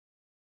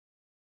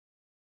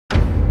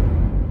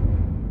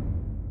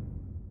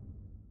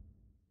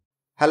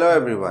Hello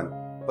everyone,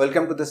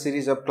 welcome to the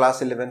series of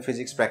Class 11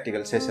 Physics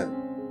Practical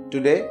Session.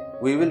 Today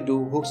we will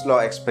do Hooke's Law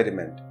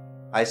experiment.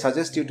 I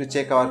suggest you to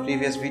check our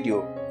previous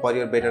video for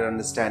your better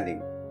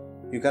understanding.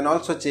 You can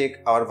also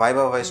check our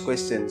Viva Voice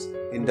questions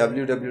in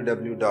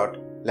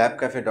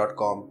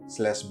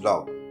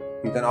www.labcafe.com/blog.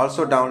 You can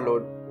also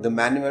download the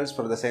manuals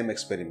for the same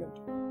experiment.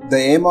 The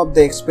aim of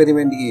the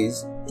experiment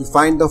is to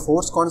find the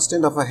force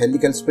constant of a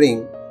helical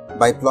spring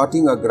by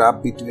plotting a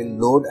graph between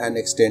load and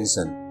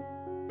extension.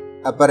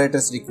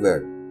 Apparatus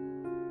required.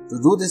 To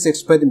do this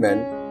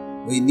experiment,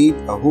 we need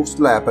a Hooke's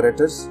Law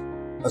apparatus,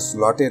 a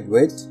slotted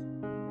wedge,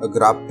 a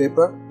graph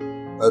paper,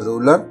 a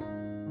ruler,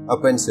 a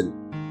pencil.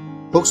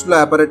 Hooke's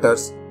Law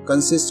apparatus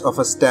consists of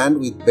a stand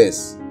with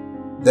base.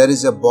 There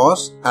is a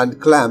boss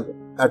and clamp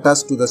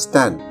attached to the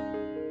stand.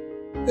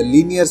 A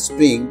linear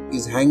spring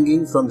is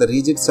hanging from the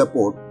rigid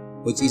support,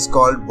 which is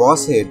called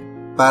boss head,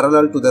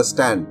 parallel to the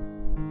stand.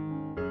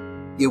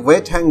 A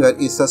weight hanger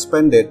is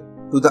suspended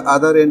to the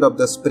other end of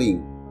the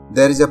spring.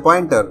 There is a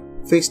pointer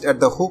fixed at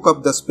the hook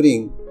of the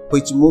spring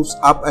which moves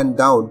up and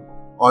down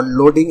on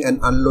loading and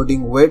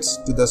unloading weights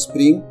to the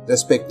spring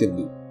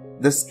respectively.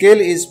 The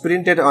scale is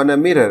printed on a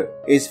mirror,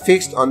 is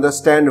fixed on the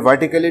stand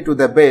vertically to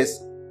the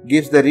base,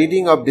 gives the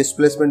reading of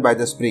displacement by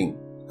the spring.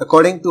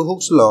 According to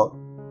Hooke's law,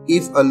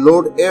 if a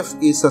load F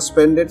is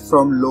suspended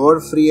from lower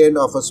free end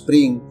of a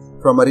spring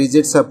from a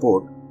rigid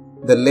support,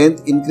 the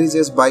length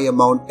increases by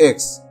amount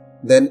x,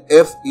 then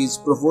F is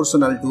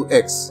proportional to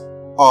x,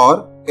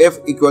 or F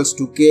equals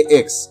to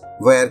kx,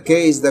 where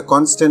k is the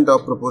constant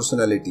of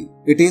proportionality.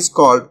 It is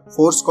called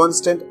force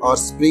constant or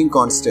spring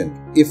constant.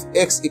 If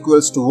x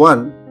equals to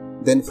 1,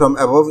 then from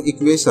above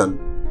equation,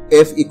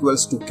 F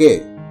equals to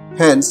k.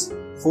 Hence,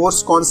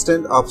 force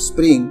constant of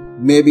spring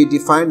may be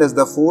defined as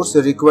the force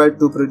required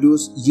to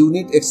produce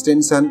unit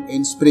extension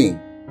in spring.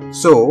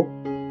 So,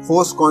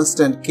 force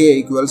constant k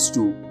equals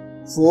to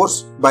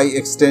force by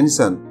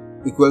extension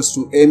equals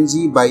to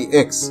mg by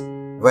x,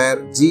 where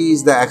g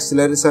is the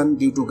acceleration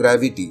due to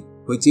gravity,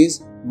 which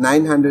is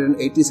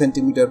 980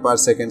 cm per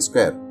second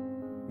square.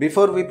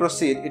 Before we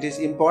proceed, it is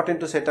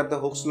important to set up the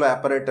Hooke's Law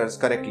apparatus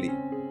correctly.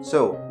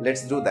 So,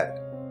 let's do that.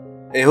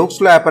 A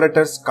Hooke's Law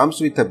apparatus comes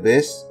with a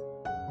base,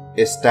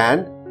 a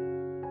stand,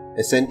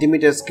 a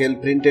centimeter scale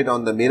printed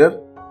on the mirror,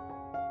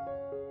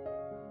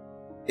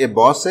 a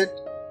boss set,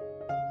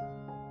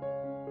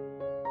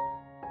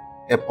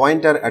 a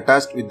pointer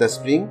attached with the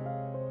spring,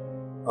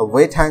 a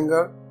weight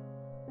hanger,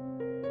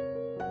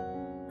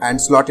 and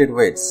slotted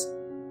weights.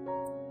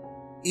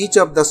 Each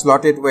of the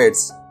slotted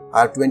weights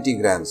are 20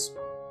 grams.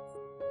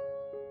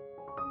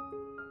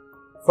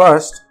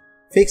 First,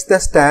 fix the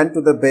stand to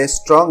the base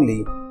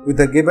strongly with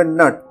a given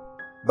nut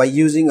by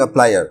using a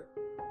plier.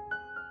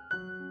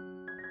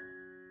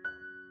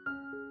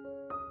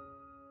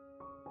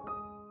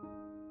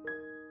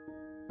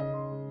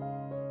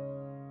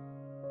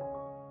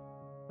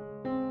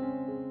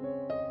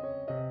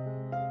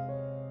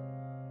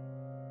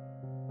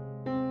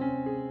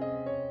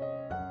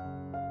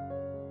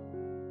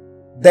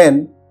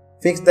 Then,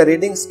 fix the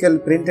reading scale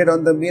printed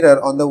on the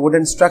mirror on the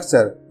wooden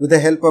structure with the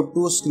help of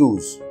 2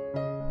 screws.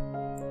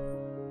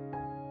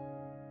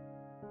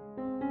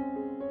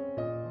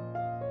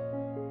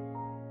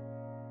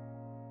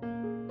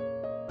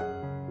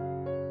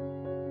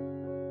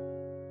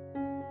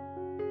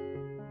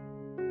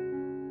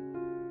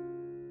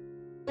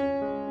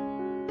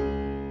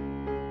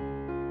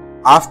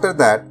 After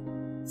that,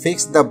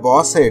 fix the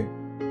boss head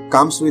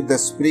comes with the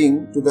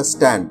spring to the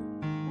stand.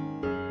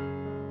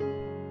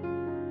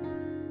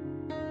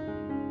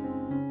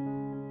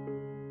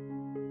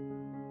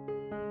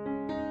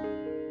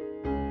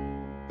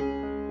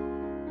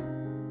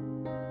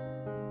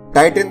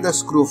 Tighten the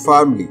screw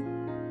firmly.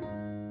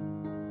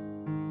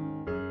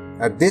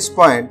 At this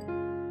point,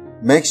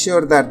 make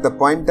sure that the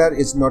pointer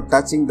is not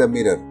touching the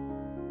mirror.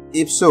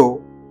 If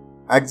so,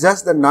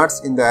 adjust the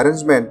nuts in the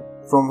arrangement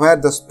from where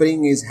the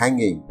spring is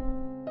hanging.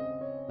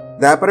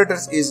 The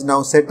apparatus is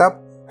now set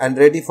up and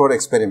ready for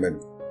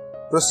experiment.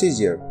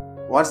 Procedure.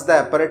 Once the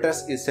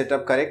apparatus is set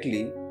up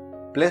correctly,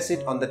 place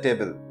it on the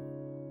table.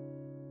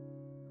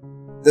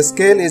 The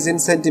scale is in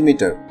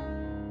centimeter.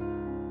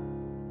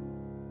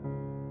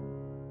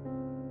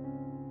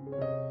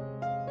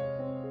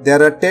 There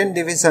are 10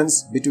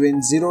 divisions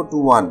between 0 to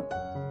 1.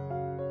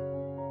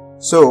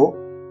 So,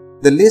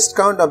 the least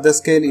count of the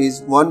scale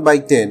is 1 by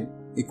 10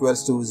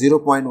 equals to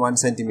 0.1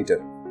 centimeter.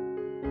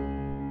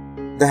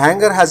 The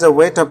hanger has a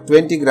weight of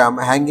 20 gram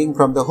hanging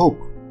from the hook.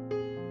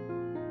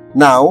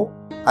 Now,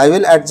 I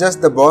will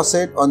adjust the boss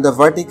head on the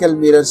vertical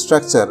mirror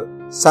structure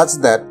such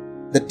that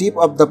the tip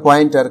of the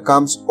pointer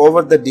comes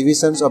over the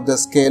divisions of the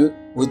scale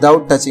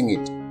without touching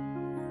it.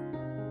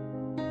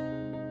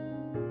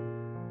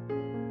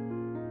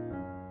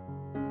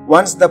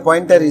 Once the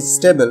pointer is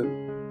stable,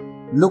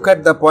 look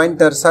at the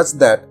pointer such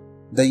that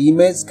the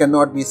image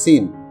cannot be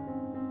seen,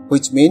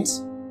 which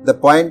means the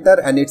pointer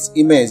and its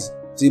image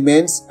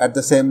remains at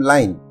the same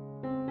line.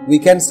 We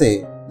can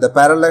say the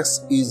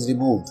parallax is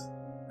removed.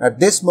 At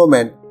this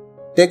moment,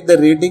 take the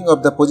reading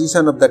of the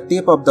position of the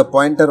tip of the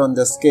pointer on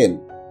the scale.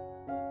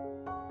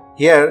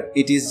 Here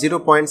it is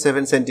 0.7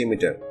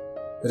 cm.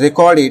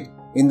 Record it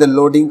in the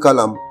loading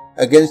column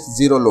against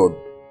zero load.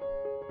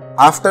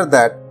 After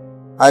that,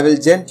 I will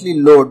gently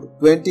load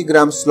 20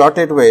 grams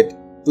slotted weight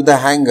to the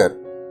hanger.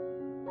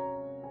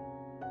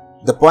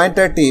 The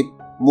pointer tip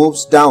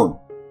moves down.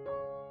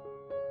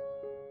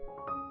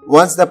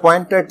 Once the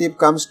pointer tip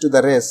comes to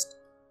the rest,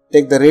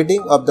 take the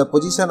reading of the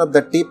position of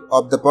the tip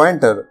of the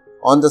pointer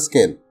on the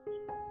scale.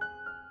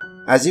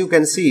 As you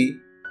can see,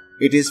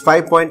 it is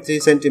 5.3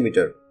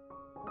 cm.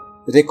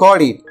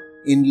 Record it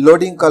in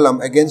loading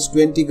column against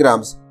 20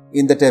 grams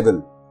in the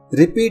table.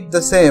 Repeat the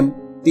same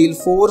till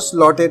 4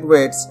 slotted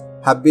weights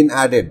have been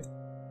added.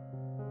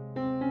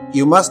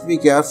 You must be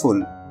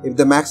careful if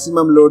the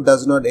maximum load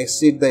does not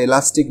exceed the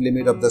elastic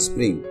limit of the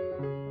spring.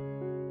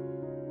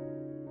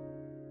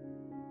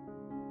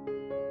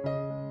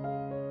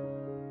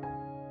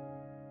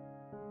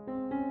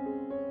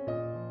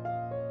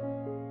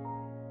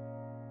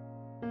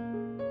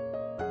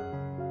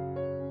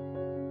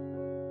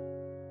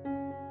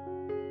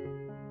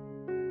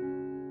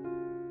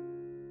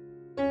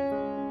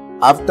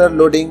 After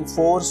loading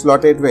 4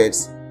 slotted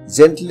weights,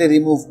 gently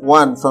remove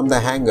one from the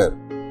hanger.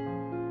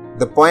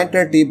 The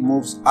pointer tip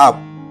moves up.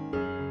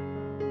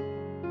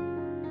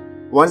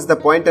 Once the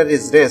pointer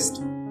is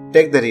rest,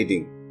 take the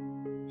reading.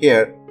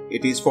 Here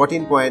it is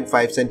 14.5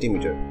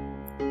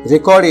 cm.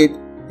 Record it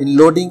in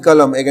loading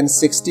column against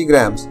 60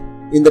 grams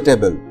in the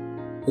table.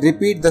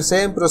 Repeat the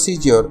same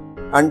procedure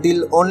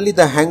until only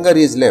the hanger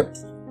is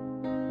left.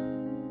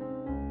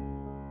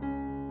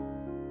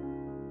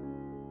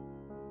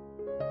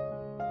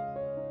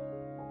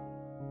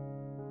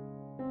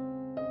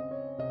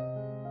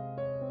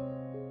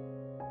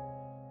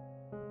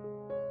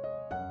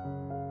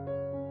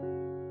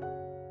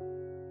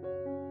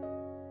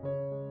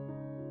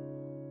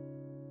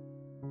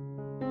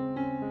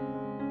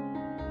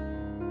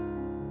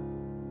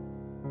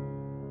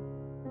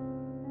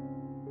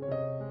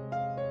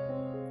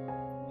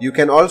 You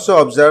can also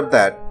observe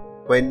that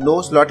when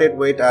no slotted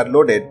weight are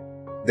loaded,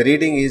 the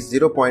reading is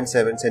 0.7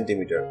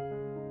 cm.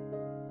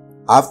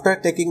 After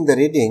taking the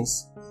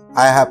readings,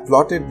 I have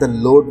plotted the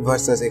load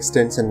versus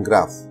extension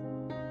graph.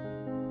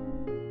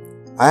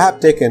 I have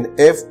taken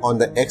F on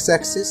the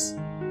x-axis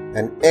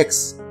and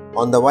X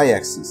on the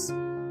y-axis.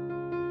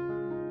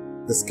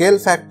 The scale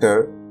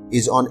factor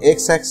is on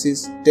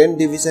x-axis 10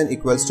 division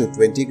equals to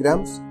 20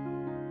 grams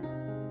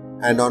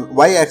and on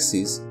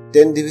y-axis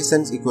 10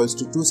 divisions equals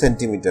to 2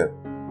 cm.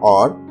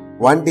 Or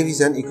 1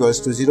 division equals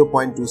to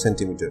 0.2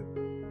 cm.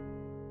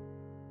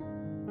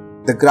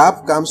 The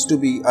graph comes to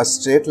be a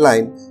straight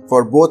line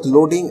for both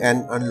loading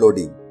and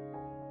unloading.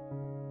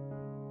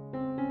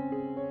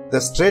 The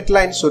straight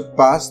line should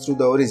pass through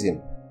the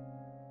origin,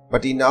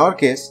 but in our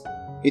case,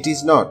 it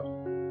is not,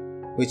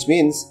 which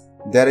means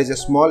there is a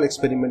small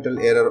experimental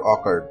error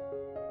occurred.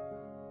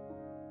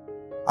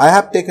 I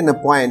have taken a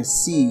point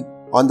C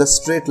on the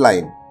straight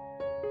line.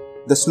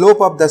 The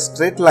slope of the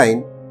straight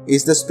line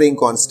is the spring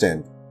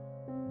constant.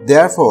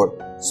 Therefore,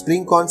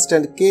 spring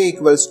constant K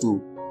equals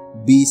to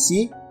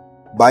BC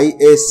by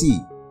AC,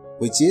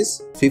 which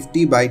is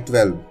 50 by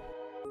 12,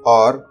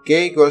 or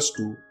K equals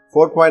to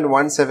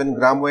 4.17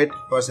 gram weight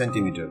per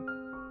centimeter.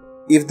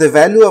 If the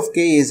value of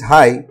K is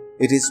high,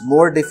 it is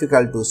more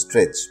difficult to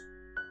stretch.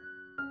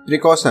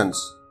 Precautions: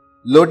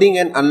 loading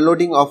and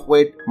unloading of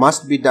weight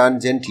must be done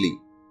gently.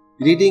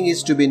 Reading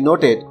is to be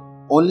noted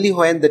only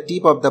when the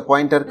tip of the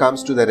pointer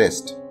comes to the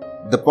rest.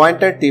 The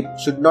pointer tip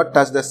should not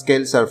touch the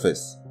scale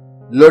surface.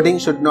 Loading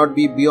should not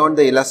be beyond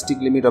the elastic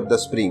limit of the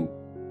spring.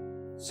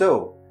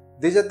 So,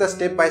 these are the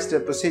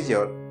step-by-step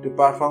procedure to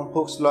perform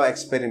Hooke's Law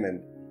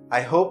experiment.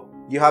 I hope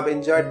you have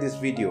enjoyed this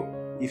video.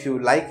 If you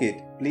like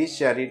it, please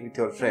share it with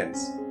your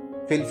friends.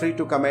 Feel free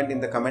to comment in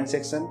the comment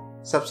section.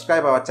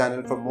 Subscribe our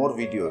channel for more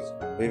videos.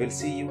 We will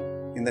see you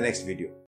in the next video.